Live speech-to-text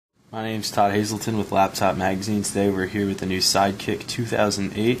My name's Todd Hazelton with Laptop Magazine. Today we're here with the new Sidekick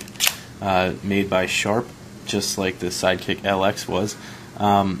 2008 made by Sharp, just like the Sidekick LX was.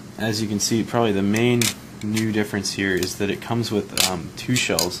 As you can see, probably the main new difference here is that it comes with two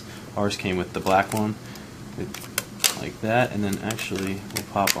shells. Ours came with the black one, like that, and then actually we'll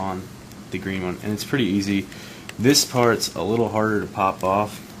pop on the green one. And it's pretty easy. This part's a little harder to pop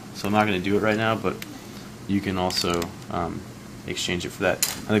off, so I'm not going to do it right now, but you can also exchange it for that.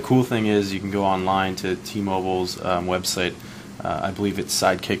 And the cool thing is you can go online to T-Mobile's website, I believe it's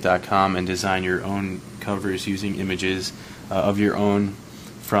sidekick.com, and design your own covers using images of your own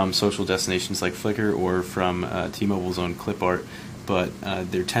from social destinations like Flickr or from T-Mobile's own clip art. But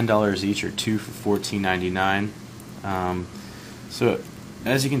they're $10 each, or two for $14.99. So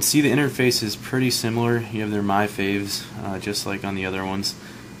as you can see, the interface is pretty similar. You have their My Faves, just like on the other ones.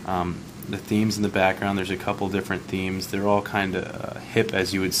 The themes in the background, there's a couple different themes. They're all kind of hip,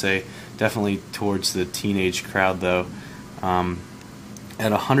 as you would say. Definitely towards the teenage crowd, though. At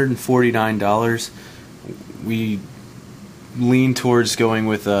 $149, we lean towards going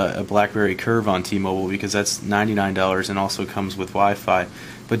with a BlackBerry Curve on T-Mobile because that's $99 and also comes with Wi-Fi.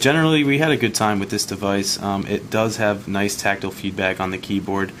 But generally, we had a good time with this device. It does have nice tactile feedback on the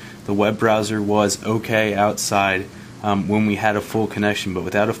keyboard. The web browser was okay outside when we had a full connection, but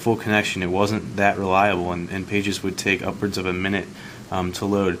without a full connection it wasn't that reliable, and pages would take upwards of a minute to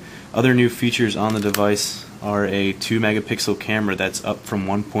load. Other new features on the device are a 2-megapixel camera that's up from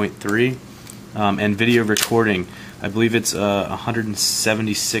 1.3, and video recording. I believe it's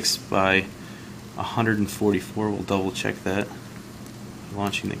 176 by 144. We'll double check that.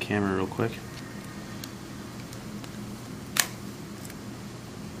 Launching the camera real quick.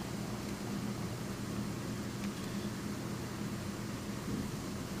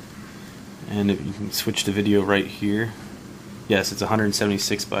 And if you can switch to video right here, yes, it's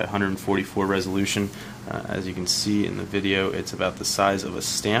 176 by 144 resolution. As you can see in the video, it's about the size of a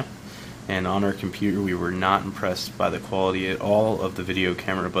stamp. And on our computer, we were not impressed by the quality at all of the video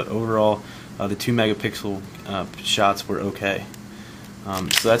camera, but overall, the 2-megapixel shots were okay.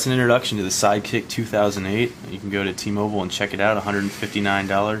 So that's an introduction to the Sidekick 2008. You can go to T-Mobile and check it out.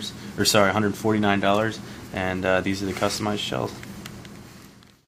 $149, or sorry, $149, and these are the customized shells.